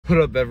What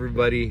up,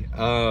 everybody?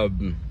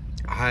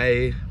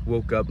 I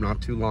woke up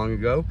not too long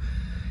ago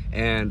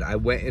and I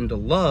went into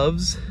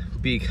Love's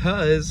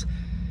because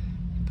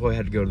boy, I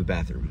had to go to the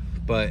bathroom.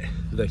 But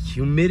the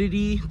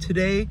humidity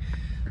today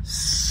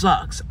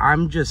sucks.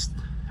 I'm just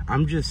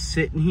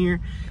sitting here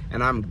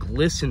and I'm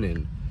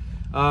glistening.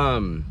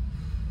 I'm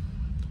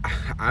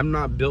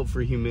not built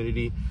for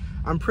humidity.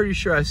 I'm pretty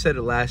sure I said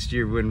it last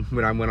year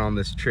when I went on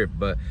this trip,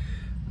 but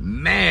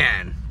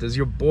man, does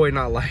your boy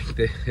not like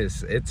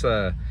this.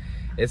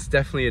 It's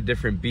definitely a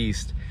different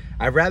beast.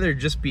 I'd rather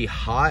just be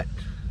hot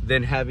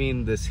than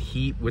having this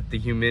heat with the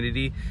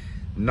humidity.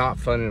 Not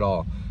fun at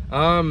all.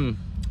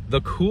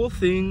 The cool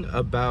thing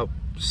about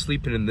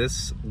sleeping in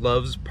this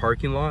Love's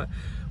parking lot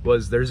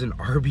was there's an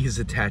Arby's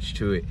attached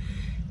to it.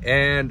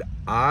 And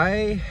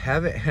I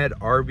haven't had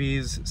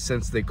Arby's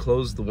since they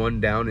closed the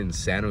one down in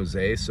San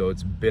Jose, so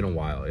it's been a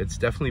while. It's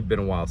definitely been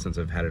a while since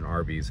I've had an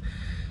Arby's.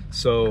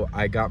 So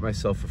I got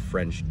myself a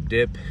French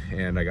dip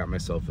and I got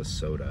myself a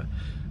soda.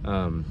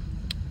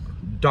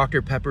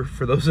 Dr. Pepper,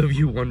 for those of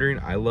you wondering,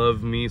 I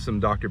love me some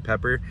Dr.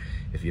 Pepper.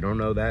 If you don't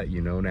know that, you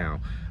know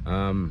now.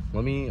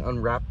 Let me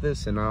unwrap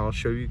this and I'll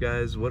show you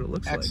guys what it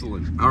looks like.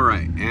 Excellent. All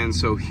right, and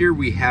so here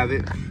we have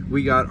it.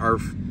 We got our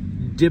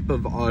dip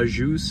of au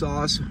jus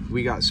sauce.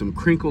 We got some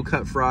crinkle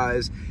cut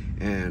fries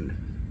and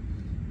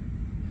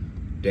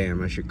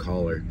damn, I should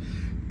call her.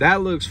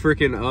 That looks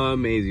freaking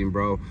amazing,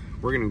 bro.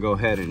 We're gonna go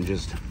ahead and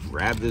just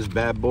grab this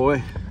bad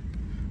boy,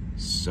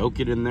 soak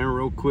it in there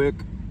real quick.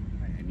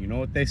 And you know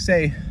what they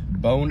say,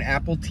 bone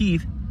apple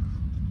teeth.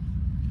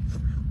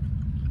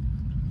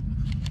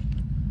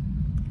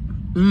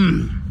 I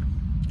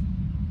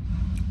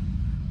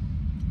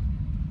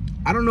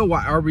don't know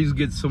why Arby's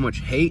gets so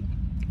much hate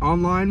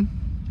online,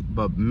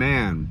 but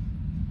man,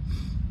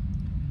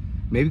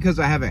 maybe because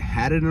I haven't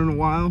had it in a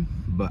while,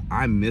 but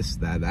I miss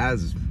that.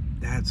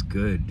 That's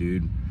good,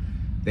 dude.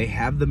 They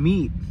have the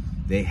meat.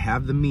 They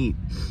have the meat.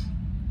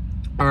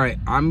 All right,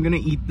 I'm gonna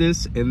eat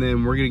this and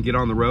then we're gonna get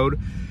on the road.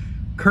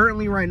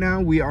 Currently right now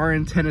we are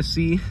in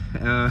Tennessee.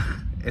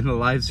 In the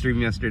live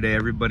stream yesterday,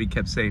 everybody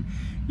kept saying,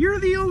 "You're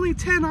the only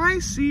 10 I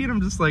see," and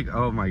I'm just like,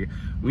 oh my God,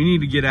 we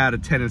need to get out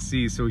of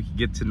Tennessee so we can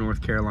get to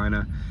North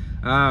Carolina.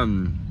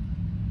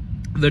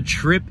 The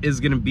trip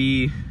is gonna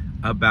be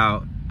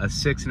about a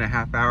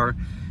 6.5 hour,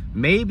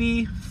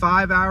 maybe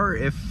 5 hour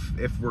if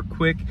we're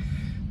quick,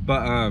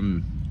 but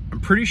I'm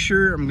pretty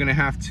sure I'm gonna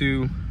have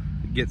to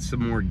get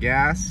some more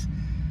gas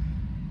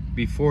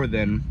before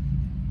then,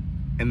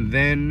 and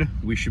then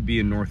we should be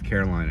in North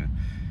Carolina.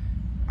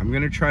 I'm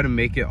gonna try to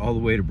make it all the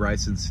way to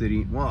Bryson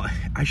City. Well,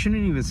 I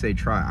shouldn't even say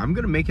try. I'm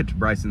gonna make it to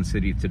Bryson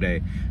City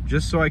today,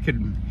 just so I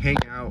could hang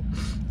out,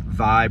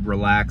 vibe,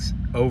 relax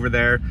over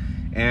there,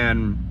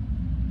 and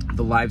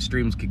the live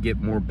streams could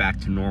get more back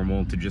to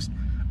normal, to just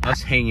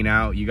us hanging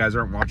out. You guys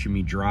aren't watching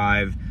me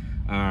drive.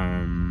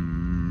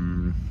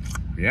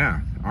 Yeah,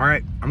 all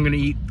right, I'm gonna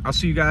eat. I'll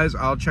see you guys.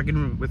 I'll check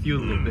in with you a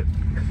little bit.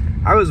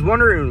 I was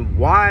wondering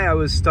why I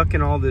was stuck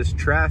in all this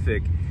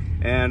traffic.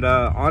 And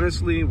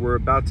honestly, we're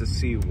about to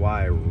see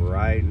why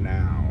right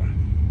now.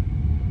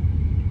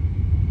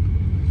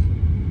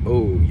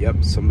 Oh,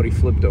 yep, somebody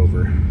flipped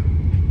over.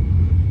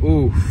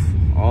 Oof,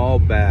 all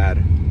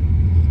bad.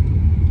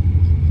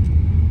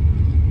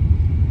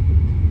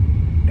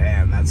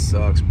 Damn, that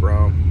sucks,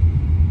 bro.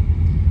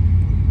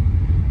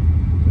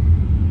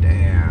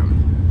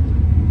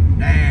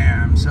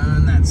 Damn,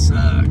 son, that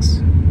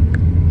sucks.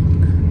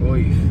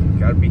 Oy,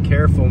 gotta be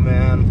careful,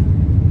 man.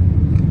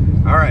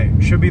 All right,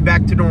 should be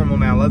back to normal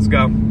now. Let's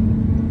go.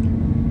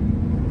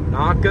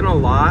 Not gonna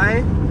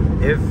lie,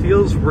 it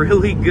feels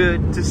really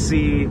good to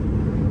see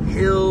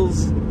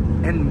hills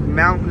and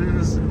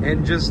mountains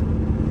and just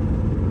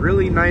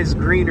really nice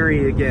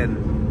greenery again.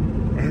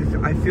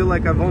 And I feel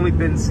like I've only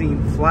been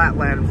seeing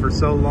flatland for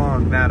so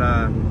long that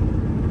I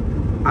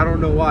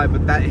don't know why,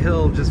 but that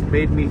hill just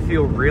made me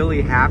feel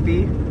really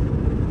happy.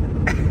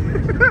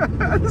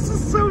 This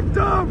is so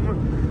dumb.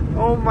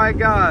 Oh my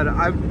God,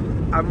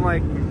 I'm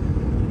like,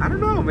 I don't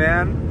know,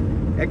 man.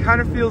 It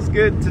kind of feels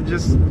good to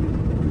just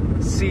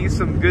see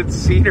some good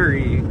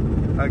scenery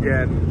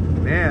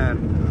again, man.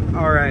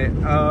 All right,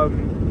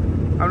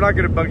 I'm not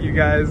gonna bug you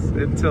guys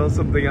until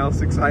something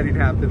else exciting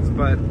happens,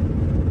 but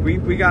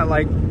we got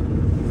like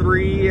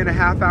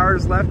 3.5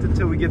 hours left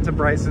until we get to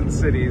Bryson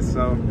City,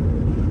 so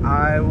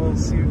I will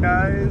see you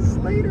guys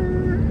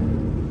later.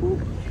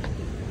 Woo.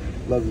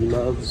 Love you,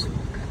 loves.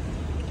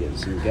 Getting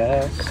some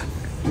gas.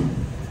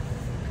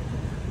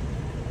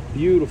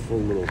 Beautiful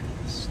little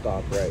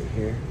stop right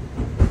here,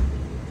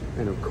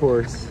 and of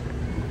course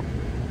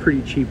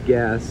pretty cheap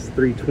gas,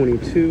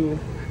 $3.22.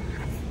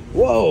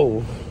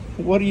 Whoa,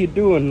 what are you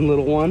doing,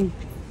 little one?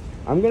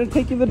 I'm gonna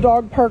take you to the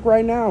dog park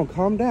right now.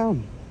 Calm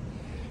down.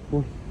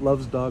 Well,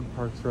 Love's dog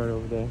park's right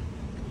over there.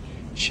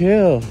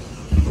 Chill.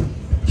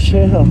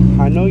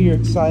 I know you're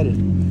excited.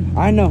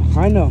 I know.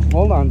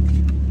 Hold on,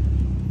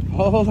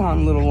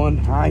 little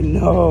one. I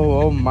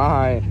know.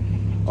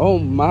 Oh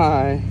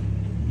my.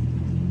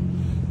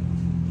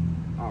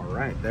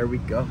 Right, there we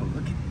go.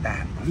 Look at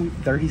that. Only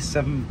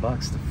 37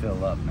 bucks to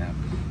fill up, man.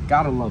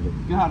 Gotta love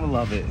it. Gotta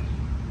love it.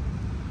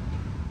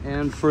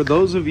 And for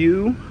those of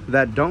you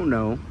that don't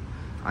know,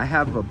 I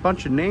have a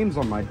bunch of names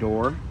on my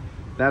door.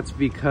 That's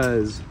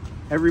because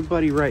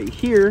everybody right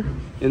here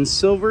in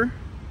silver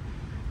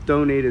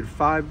donated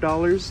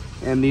 $5,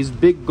 and these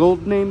big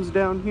gold names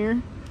down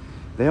here,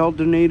 they all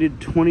donated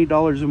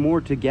 $20 or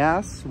more to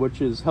gas, which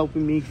is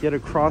helping me get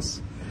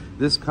across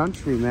this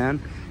country,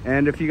 man.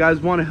 And if you guys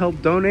want to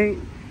help donate,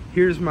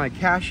 here's my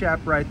Cash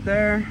App right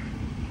there.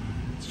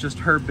 It's just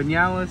Herb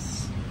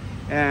Vinales.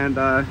 And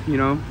you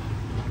know,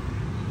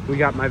 we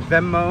got my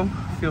Venmo.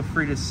 Feel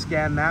free to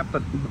scan that,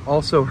 but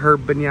also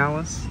Herb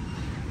Vinales.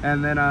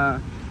 And then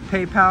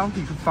PayPal,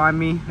 you can find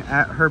me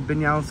at Herb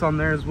Vinales on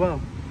there as well.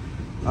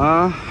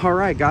 All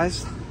right,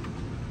 guys.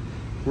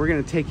 We're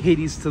gonna take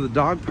Hades to the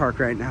dog park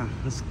right now.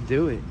 Let's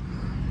do it.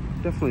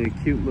 Definitely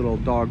a cute little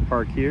dog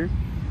park here.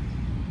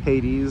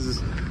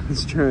 Hades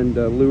is trying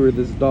to lure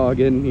this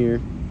dog in here.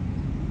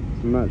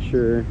 I'm not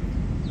sure.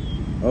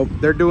 Oh,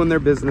 they're doing their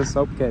business.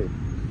 Okay.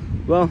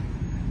 Well,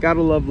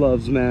 gotta love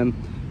loves, man.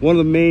 One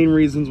of the main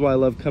reasons why I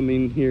love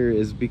coming here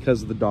is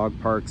because of the dog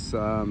parks.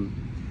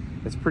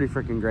 It's pretty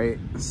freaking great.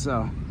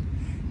 So,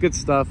 good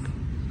stuff.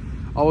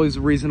 Always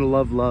a reason to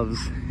love loves.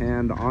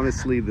 And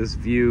honestly, this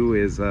view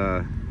is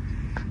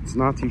it's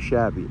not too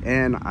shabby.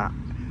 And I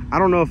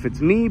don't know if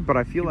it's me, but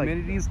I feel like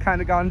humidity's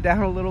kind of gone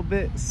down a little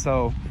bit,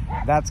 so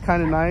that's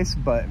kind of nice.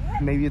 But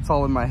maybe it's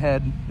all in my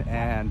head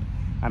and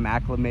I'm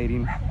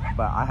acclimating,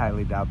 but I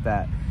highly doubt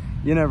that.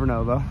 You never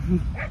know though.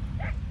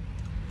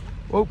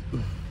 Whoa,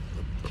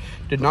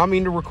 did not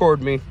mean to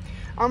record me.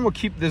 I'm gonna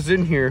keep this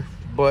in here,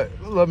 but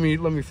let me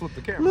flip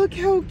the camera. Look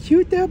how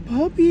cute that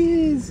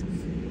puppy is.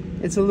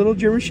 It's a little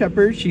German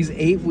Shepherd. She's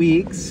 8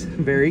 weeks,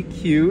 very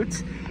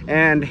cute.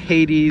 And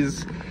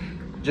Hades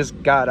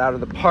just got out of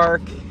the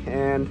park,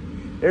 and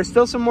there's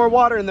still some more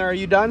water in there. Are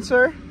you done,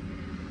 sir?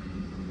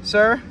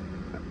 Sir?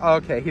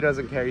 Okay, he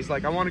doesn't care. He's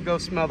like, I want to go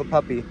smell the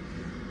puppy.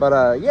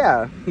 But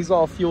yeah, he's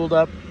all fueled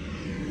up.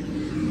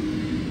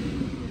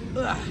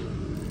 Ugh.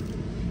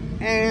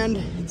 And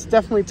it's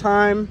definitely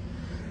time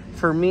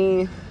for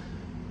me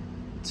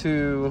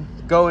to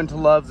go into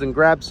Love's and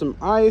grab some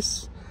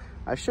ice.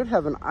 I should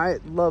have an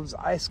Love's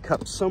ice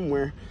cup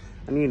somewhere.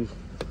 I need to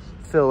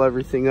fill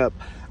everything up.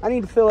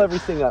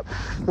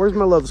 Where's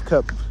my Love's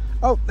cup?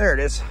 Oh, there it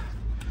is.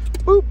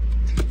 Boop.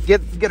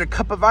 Get a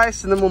cup of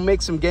ice, and then we'll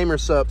make some gamer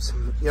subs.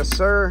 Yes,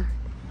 sir.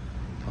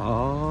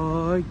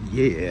 Oh,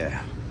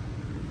 yeah.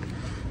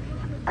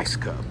 Ice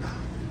cup.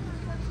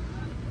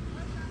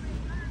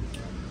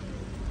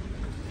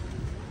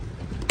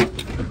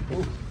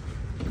 Ooh.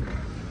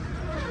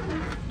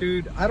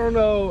 Dude, I don't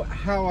know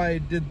how I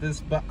did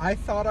this, but I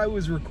thought I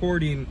was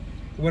recording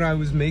when I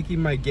was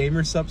making my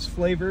gamer subs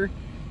flavor,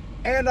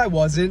 and I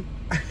wasn't.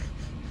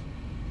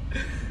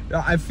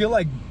 I feel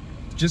like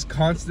just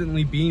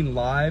constantly being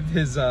live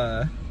has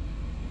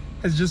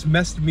just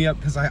messed me up,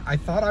 because I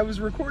thought I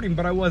was recording,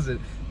 but I wasn't.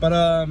 But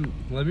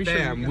let me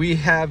show you. We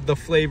have the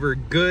flavor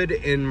good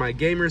in my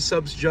gamer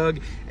subs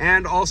jug.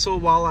 And also,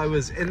 while I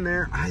was in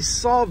there, I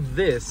saw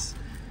this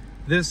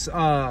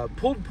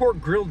pulled pork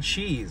grilled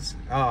cheese,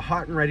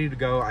 hot and ready to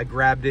go. I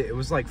grabbed it. It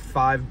was like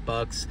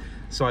 $5.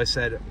 So I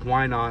said,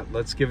 why not?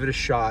 Let's give it a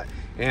shot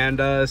and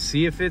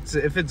see if it's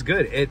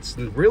good. It's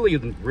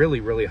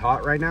really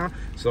hot right now,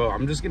 so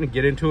I'm just gonna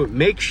get into it.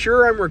 Make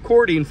sure I'm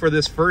recording for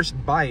this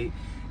first bite,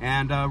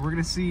 and we're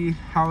gonna see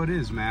how it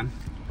is, man.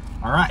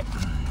 All right,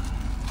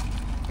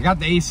 I got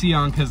the AC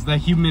on because the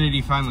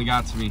humidity finally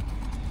got to me.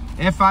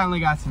 It finally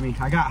got to me.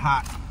 I got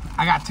hot.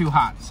 I got too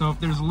hot. So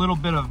if there's a little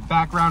bit of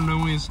background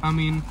noise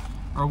humming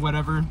or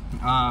whatever,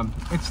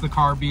 it's the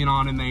car being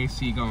on and the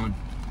AC going.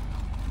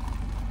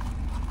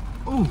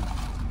 Ooh.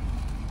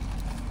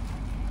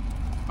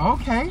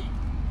 Okay.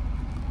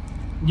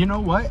 You know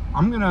what?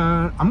 I'm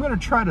gonna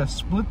try to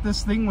split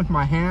this thing with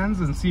my hands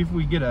and see if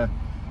we get a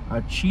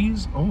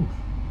cheese. Oh,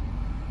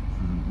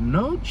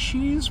 no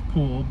cheese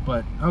pull,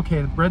 but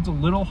okay. The bread's a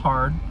little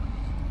hard.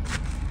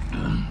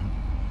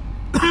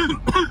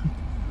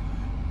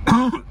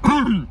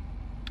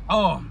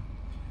 Oh,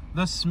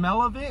 the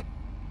smell of it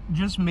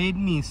just made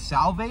me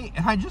salivate,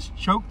 and I just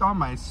choked on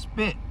my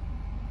spit.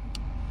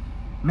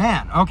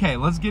 Man, okay,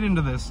 let's get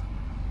into this.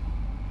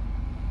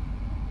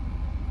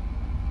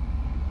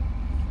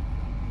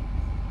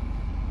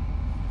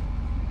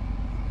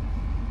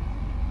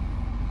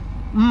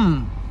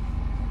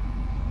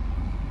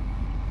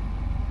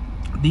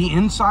 The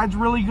inside's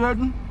really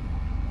good.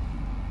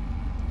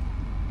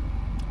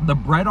 The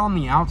bread on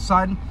the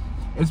outside,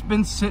 it's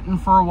been sitting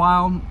for a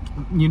while,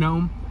 you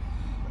know.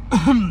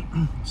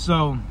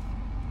 So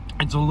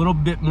it's a little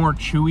bit more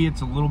chewy,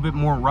 it's a little bit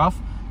more rough,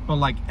 but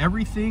like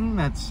everything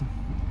that's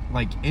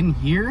like in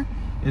here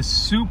is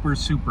super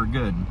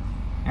good.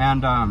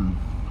 And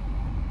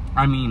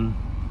I mean,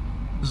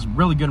 this is a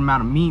really good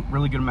amount of meat,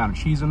 really good amount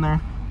of cheese in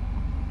there.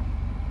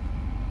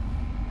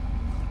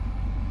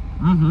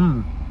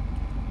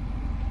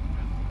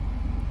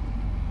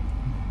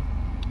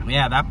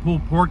 Yeah, that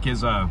pulled pork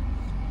is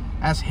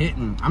that's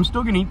hitting. I'm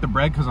still gonna eat the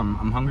bread because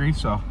I'm hungry,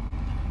 so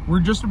We're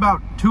just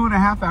about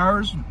 2.5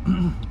 hours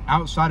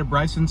outside of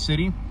Bryson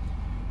City.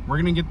 We're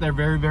gonna get there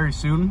very, very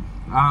soon.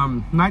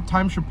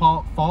 Nighttime should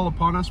fall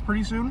upon us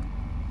pretty soon,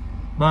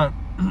 but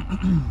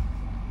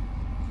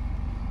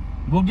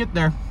we'll get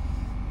there.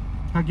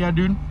 Heck yeah,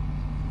 dude.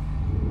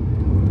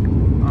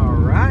 All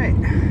right.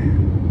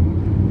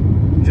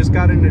 Just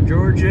got into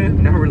Georgia.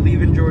 Now we're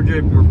leaving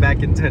Georgia. We're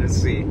back in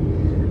Tennessee.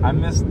 I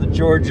missed the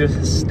Georgia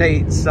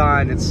state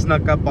sign. It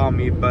snuck up on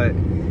me, but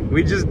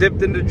we just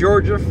dipped into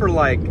Georgia for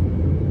like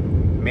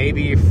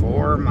maybe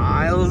 4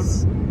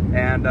 miles.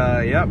 And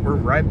yeah, we're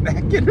right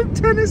back into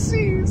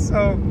Tennessee.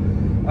 So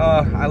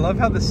I love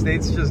how the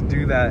states just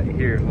do that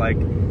here. Like,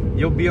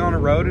 you'll be on a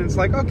road and it's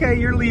like, okay,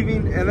 you're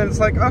leaving. And then it's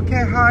like,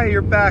 okay, hi,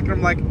 you're back. And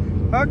I'm like,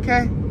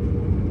 okay,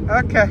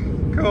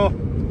 cool,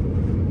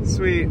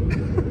 sweet.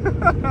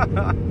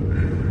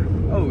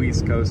 Oh,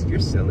 East Coast, you're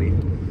silly.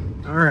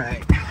 All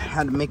right,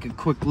 had to make a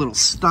quick little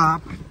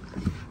stop.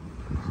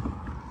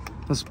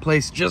 This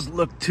place just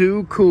looked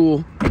too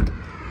cool.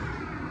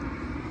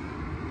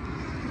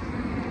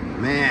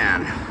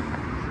 Man,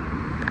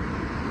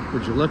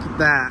 would you look at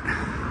that?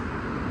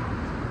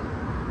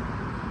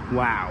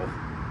 Wow.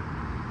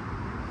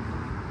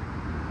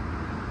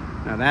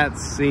 Now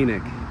that's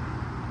scenic.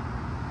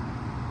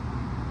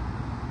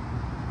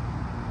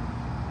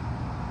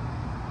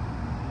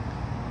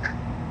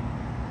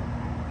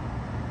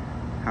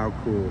 How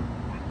cool.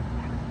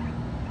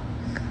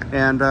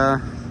 And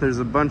there's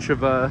a bunch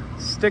of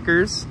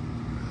stickers.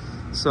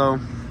 So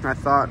I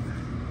thought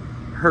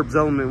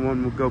HerbsElement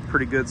one would go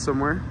pretty good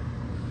somewhere.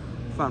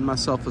 Found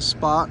myself a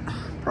spot,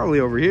 probably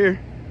over here.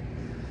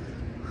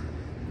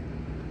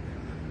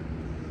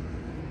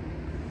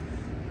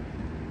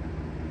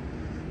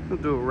 We'll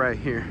do it right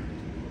here.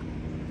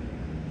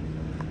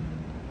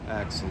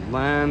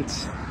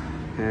 Excellent.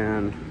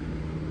 And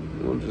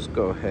we'll just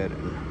go ahead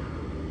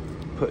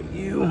and put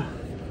you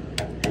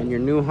in your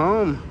new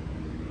home.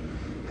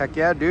 Heck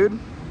yeah, dude.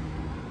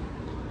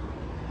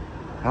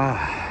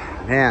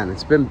 Ah, man,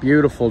 it's been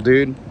beautiful,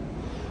 dude.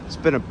 It's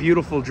been a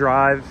beautiful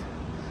drive.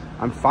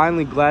 I'm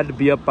finally glad to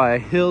be up by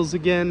hills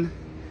again.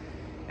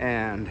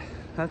 And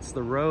that's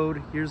the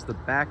road. Here's the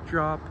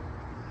backdrop.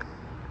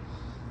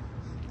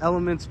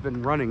 Element's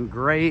been running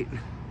great.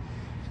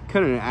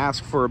 Couldn't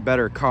ask for a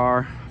better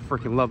car.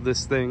 Freaking love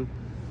this thing.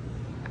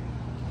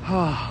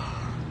 Oh,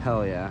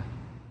 hell yeah.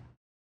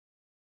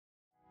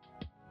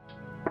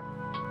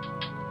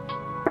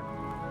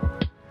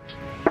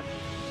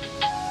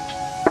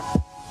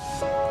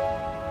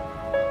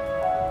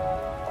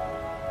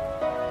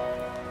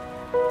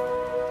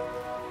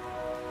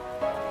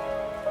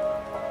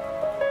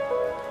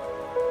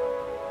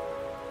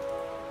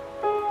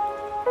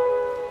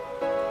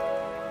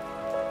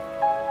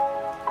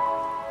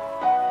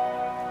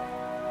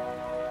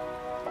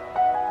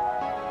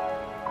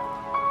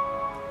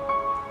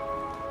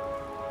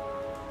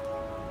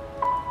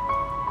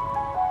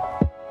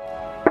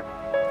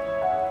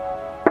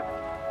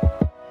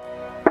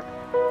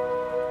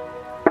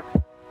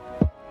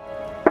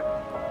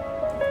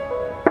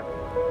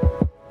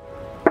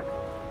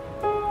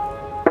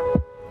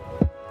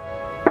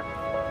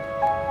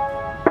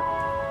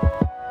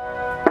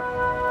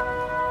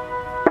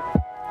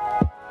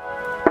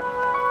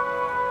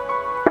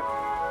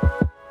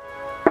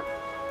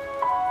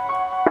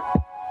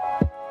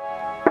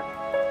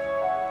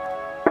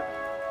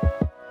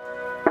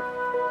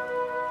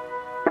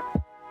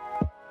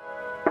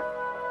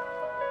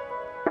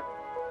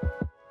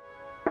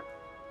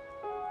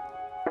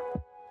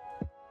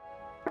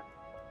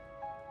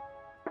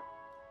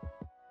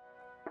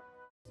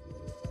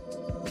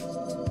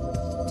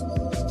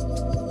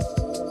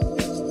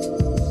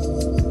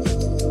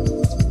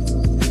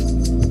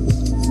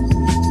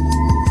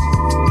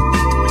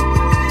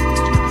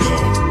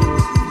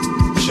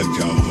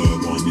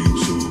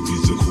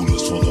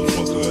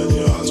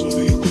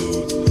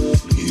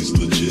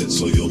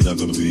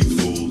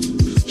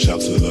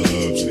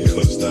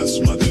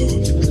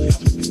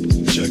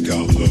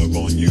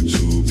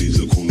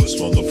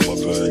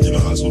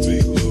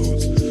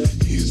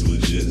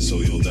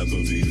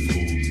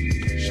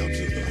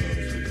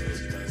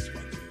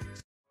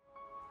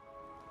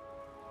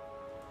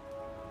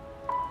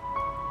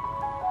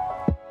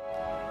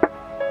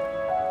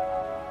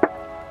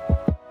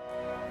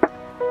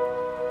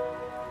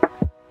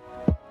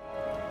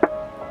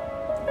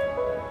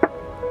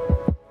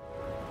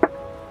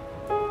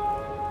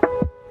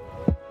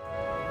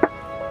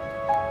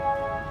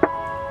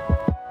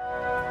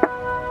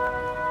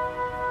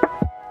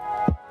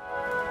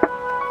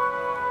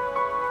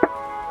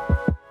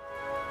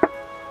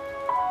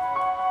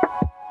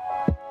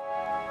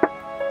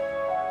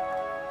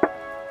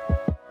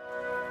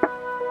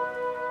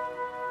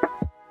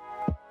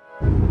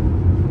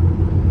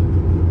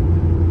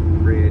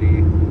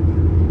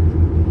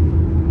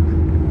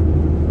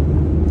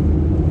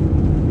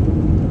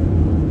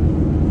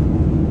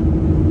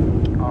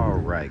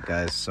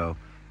 Guys, so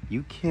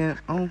you can't,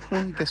 oh,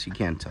 well, I guess you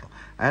can tell.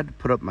 I had to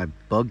put up my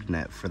bug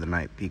net for the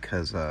night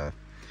because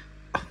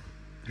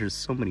there's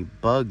so many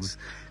bugs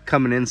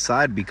coming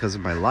inside because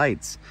of my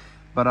lights.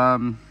 But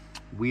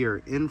we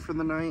are in for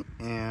the night,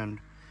 and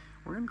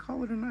we're gonna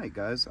call it a night,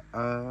 guys.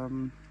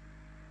 I'll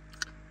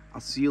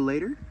see you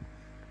later,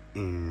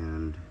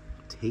 and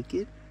take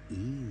it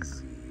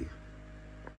easy.